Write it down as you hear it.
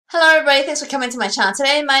Hello everybody, thanks for coming to my channel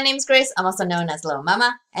today. My name is Grace, I'm also known as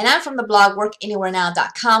Littlemama, and I'm from the blog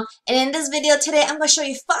workanywherenow.com. And in this video today, I'm going to show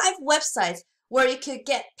you 5 websites where you could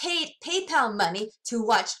get paid PayPal money to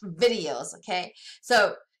watch videos, okay?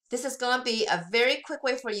 So this is going to be a very quick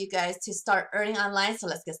way for you guys to start earning online, so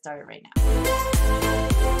let's get started right now.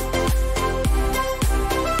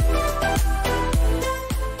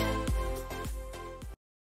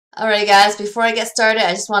 Alright guys, before I get started,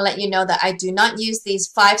 I just want to let you know that I do not use these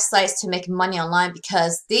 5 sites to make money online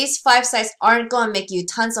because these 5 sites aren't going to make you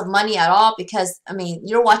tons of money at all because, I mean,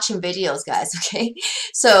 you're watching videos, guys, okay?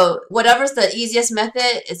 So whatever's the easiest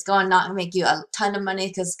method, it's going to not make you a ton of money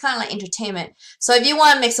because it's kind of like entertainment. So if you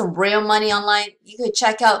want to make some real money online, you could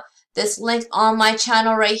check out this link on my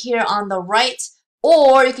channel right here on the right,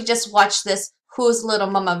 or you could just watch this Who's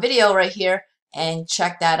Littlemama video right here and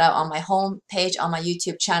check that out on my home page on my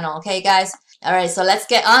YouTube channel. Okay, guys? Alright, so let's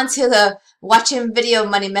get on to the watching video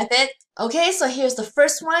money method. Okay, so here's the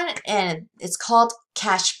first one, and it's called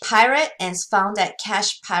Cash Pirate, and it's found at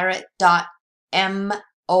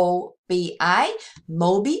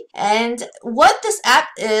cashpirate.mobi. And what this app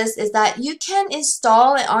is that you can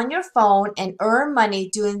install it on your phone and earn money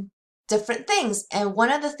doing different things. And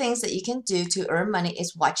one of the things that you can do to earn money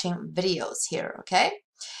is watching videos here, okay?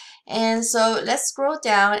 And so let's scroll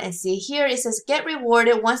down and see here it says get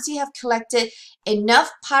rewarded once you have collected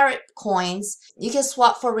enough pirate coins. You can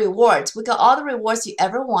swap for rewards. We got all the rewards you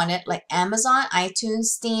ever wanted, like Amazon, iTunes,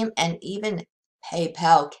 Steam, and even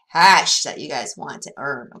PayPal cash that you guys want to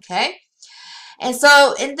earn, okay? And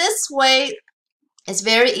so in this way, it's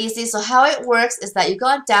very easy. So how it works is that you go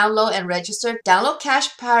and download and register. Download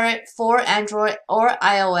Cash Pirate for Android or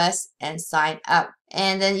iOS and sign up.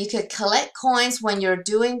 And then you could collect coins when you're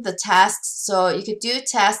doing the tasks. So you could do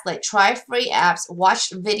tasks like try free apps,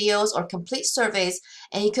 watch videos, or complete surveys.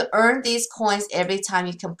 And you could earn these coins every time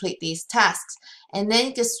you complete these tasks. And then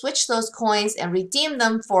you could switch those coins and redeem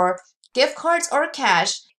them for gift cards or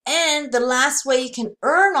cash. And the last way you can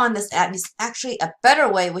earn on this app is actually a better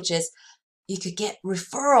way, which is you could get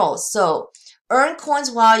referrals. So earn coins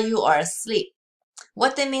while you are asleep.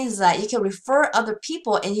 What that means is that you can refer other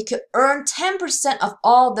people and you could earn 10% of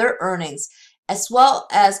all their earnings, as well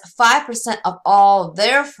as 5% of all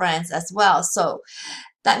their friends as well. So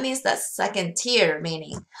that means that's second tier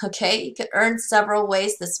meaning, okay? You could earn several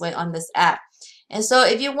ways this way on this app. And so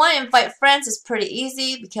if you want to invite friends, it's pretty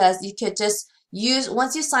easy because you could just use,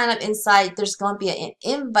 once you sign up inside, there's going to be an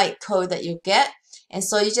invite code that you get. And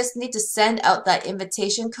so you just need to send out that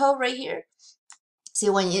invitation code right here. See,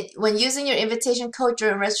 when using your invitation code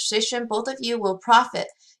during registration, both of you will profit.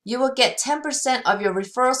 You will get 10% of your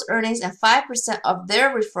referrals earnings and 5% of their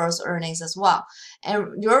referrals earnings as well.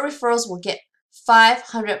 And your referrals will get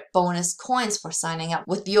 500 bonus coins for signing up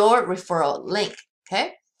with your referral link.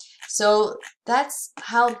 Okay, so that's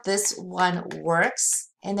how this one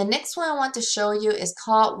works. And the next one I want to show you is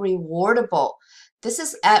called Rewardable. This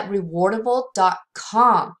is at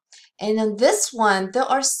rewardable.com. And in this one, there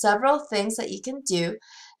are several things that you can do.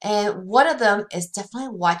 And one of them is definitely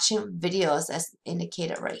watching videos as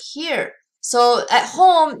indicated right here. So at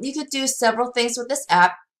home, you could do several things with this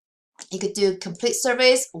app. You could do complete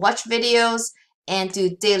surveys, watch videos, and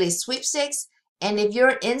do daily sweepstakes. And if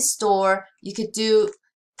you're in store, you could do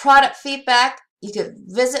product feedback. You could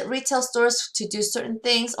visit retail stores to do certain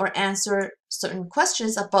things or answer certain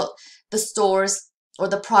questions about the stores or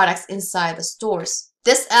the products inside the stores.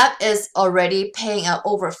 This app is already paying out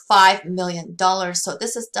over $5 million. So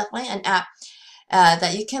this is definitely an app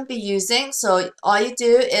that you can be using. So all you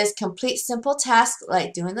do is complete simple tasks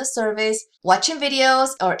like doing the surveys, watching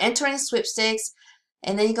videos, or entering sweepstakes.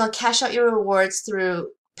 And then you're going to cash out your rewards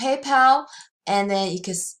through PayPal. And then you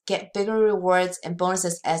can get bigger rewards and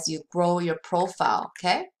bonuses as you grow your profile,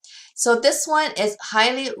 okay? So this one is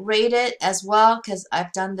highly rated as well because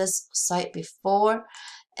I've done this site before.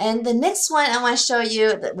 And the next one I want to show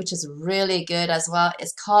you, which is really good as well,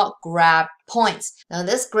 is called Grab Points. Now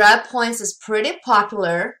this Grab Points is pretty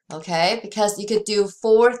popular, okay, because you could do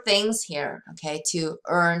 4 things here, okay, to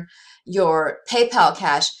earn your PayPal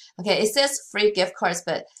cash. Okay, it says free gift cards,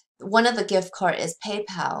 but one of the gift card is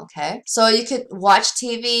PayPal, okay? So you could watch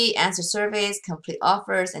TV, answer surveys, complete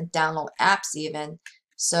offers, and download apps even.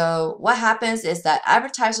 So what happens is that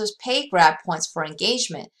advertisers pay Grab Points for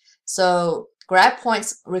engagement. So Grab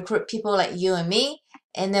Points recruit people like you and me.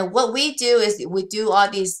 And then what we do is we do all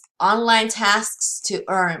these online tasks to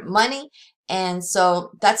earn money. And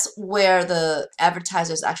so that's where the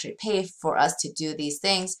advertisers actually pay for us to do these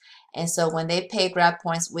things. And so when they pay Grab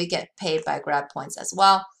Points, we get paid by Grab Points as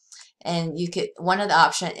well. And you could, one of the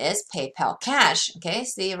option is PayPal Cash. Okay,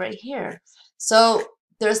 see right here. So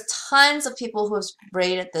there's tons of people who've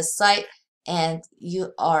rated this site, and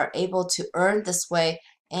you are able to earn this way.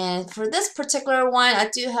 And for this particular one, I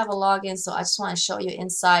do have a login, so I just want to show you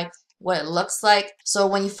inside what it looks like. So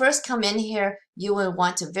when you first come in here, you will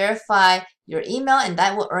want to verify your email, and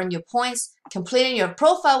that will earn you points. Completing your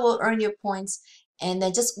profile will earn you points, and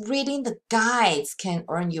then just reading the guides can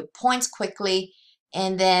earn you points quickly.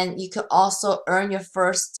 And then you could also earn your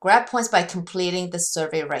first grab points by completing the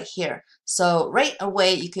survey right here. So right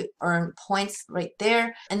away, you could earn points right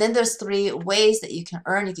there. And then there's 3 ways that you can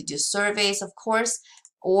earn. You could do surveys, of course,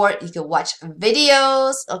 or you could watch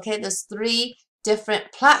videos. Okay, there's 3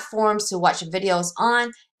 different platforms to watch videos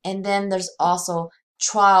on. And then there's also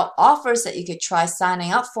trial offers that you could try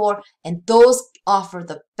signing up for, and those offer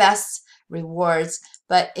the best rewards.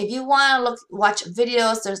 But if you want to watch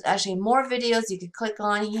videos, there's actually more videos you can click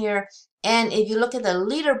on here. And if you look at the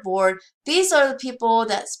leaderboard, these are the people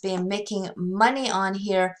that's been making money on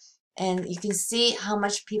here, and you can see how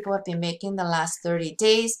much people have been making the last 30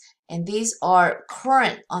 days. And these are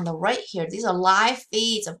current on the right here. These are live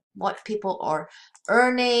feeds of what people are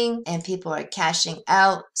earning, and people are cashing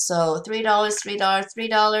out. So $3, $3,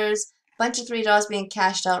 $3, bunch of $3 being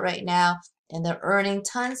cashed out right now, and they're earning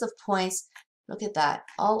tons of points. Look at that,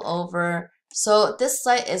 all over. So this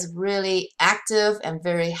site is really active and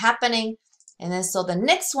very happening. And then so the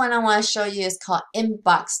next one I want to show you is called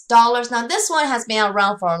Inbox Dollars. Now this one has been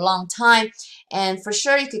around for a long time, and for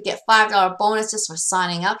sure you could get $5 bonus just for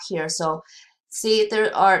signing up here. So see,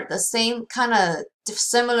 there are the same kind of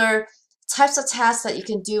similar types of tasks that you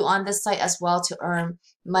can do on this site as well to earn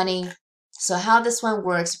money. So how this one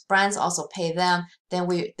works, brands also pay them. Then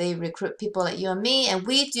they recruit people like you and me, and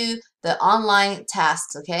we do the online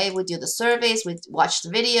tasks, okay? We do the surveys, we watch the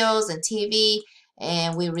videos and TV,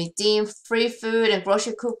 and we redeem free food and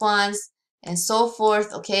grocery coupons and so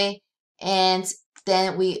forth, okay? And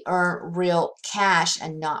then we earn real cash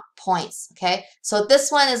and not points, okay? So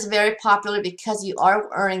this one is very popular because you are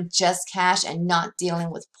earning just cash and not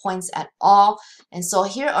dealing with points at all. And so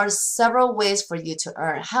here are several ways for you to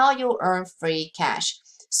earn, how you earn free cash.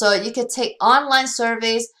 So you could take online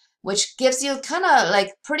surveys, which gives you kind of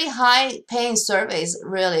like pretty high paying surveys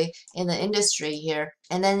really in the industry here.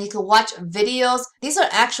 And then you can watch videos. These are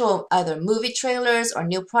actual either movie trailers or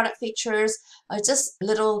new product features, or just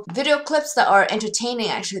little video clips that are entertaining.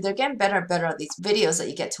 Actually, they're getting better and better at these videos that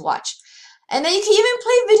you get to watch. And then you can even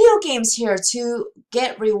play video games here to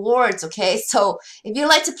get rewards, okay? So if you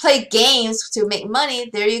like to play games to make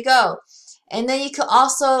money, there you go. And then you could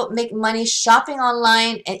also make money shopping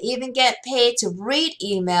online and even get paid to read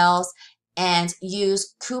emails and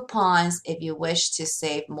use coupons if you wish to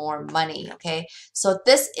save more money, okay? So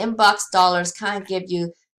this Inbox Dollars kind of give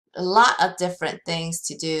you a lot of different things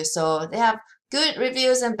to do. So they have good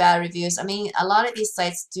reviews and bad reviews. I mean, a lot of these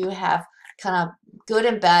sites do have kind of good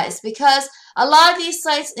and bad. It's because a lot of these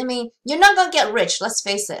sites, I mean, you're not going to get rich, let's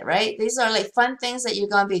face it, right? These are like fun things that you're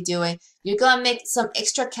going to be doing. You're going to make some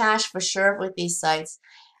extra cash for sure with these sites.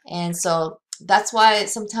 And so that's why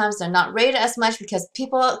sometimes they're not rated as much, because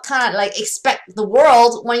people kind of like expect the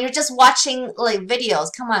world when you're just watching like videos.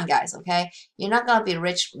 Come on, guys, okay? You're not going to be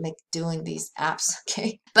rich doing these apps,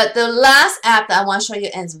 okay? But the last app that I want to show you,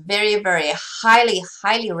 and it's very, very highly,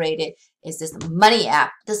 highly rated, is this money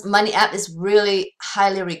app. This money app is really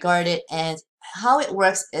highly regarded, and how it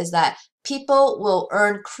works is that people will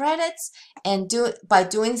earn credits and by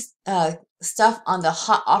doing stuff on the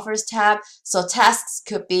hot offers tab. So tasks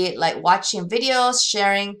could be like watching videos,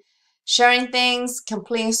 sharing things,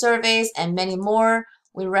 completing surveys, and many more.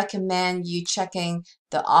 We recommend you checking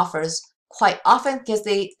the offers quite often because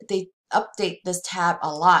they update this tab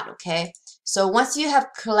a lot, okay? So once you have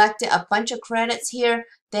collected a bunch of credits here,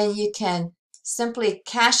 then you can simply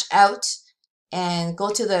cash out and go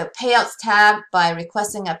to the payouts tab by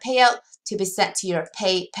requesting a payout to be sent to your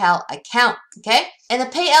PayPal account, okay? And the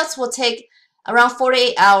payouts will take around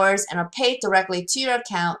 48 hours and are paid directly to your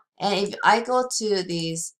account. And if I go to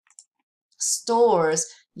these stores,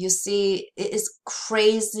 you see it is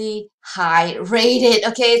crazy high rated,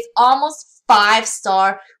 okay? It's almost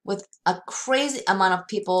 5-star with a crazy amount of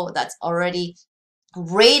people that's already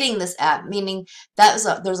rating this app, meaning that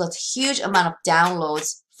there's a huge amount of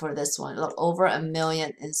downloads for this one. Look, over 1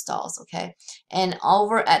 million installs, okay? And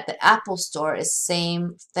over at the Apple Store is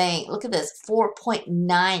same thing. Look at this,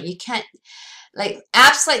 4.9. You can't, like,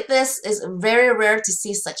 apps like this is very rare to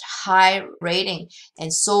see such high rating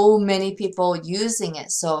and so many people using it.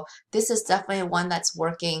 So this is definitely one that's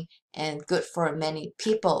working and good for many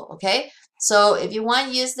people, okay? So if you want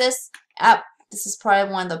to use this app, this is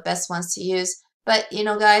probably one of the best ones to use. But you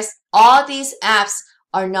know, guys, all these apps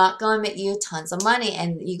are not going to make you tons of money,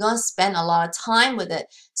 and you're going to spend a lot of time with it.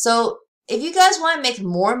 So if you guys want to make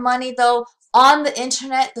more money though on the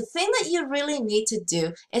internet, the thing that you really need to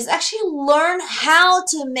do is actually learn how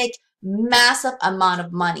to make massive amount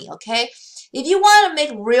of money, okay? If you want to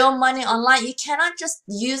make real money online, you cannot just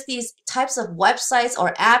use these types of websites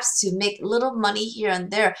or apps to make little money here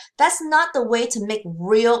and there. That's not the way to make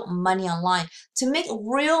real money online. To make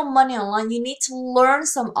real money online, you need to learn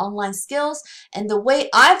some online skills. And the way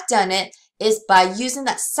I've done it is by using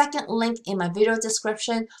that second link in my video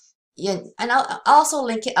description. Yeah, and I'll also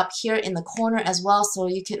link it up here in the corner as well, so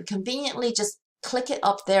you can conveniently just click it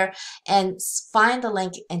up there and find the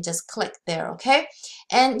link and just click there, okay?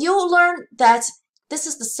 And you'll learn that this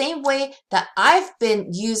is the same way that I've been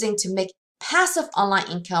using to make passive online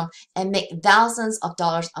income and make thousands of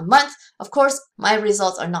dollars a month. Of course, my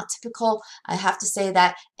results are not typical. I have to say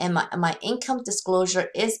that, and my income disclosure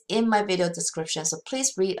is in my video description, so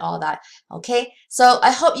please read all that, okay? So I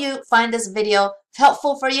hope you find this video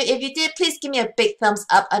helpful for you. If you did, please give me a big thumbs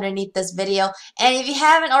up underneath this video. And if you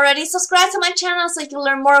haven't already, subscribe to my channel so you can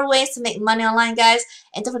learn more ways to make money online, guys.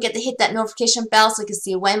 And don't forget to hit that notification bell so you can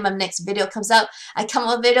see when my next video comes out. I come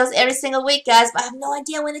up with videos every single week, guys, but I have no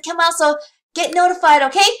idea when they come out, so get notified,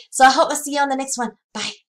 okay? So I hope I see you on the next one. Bye.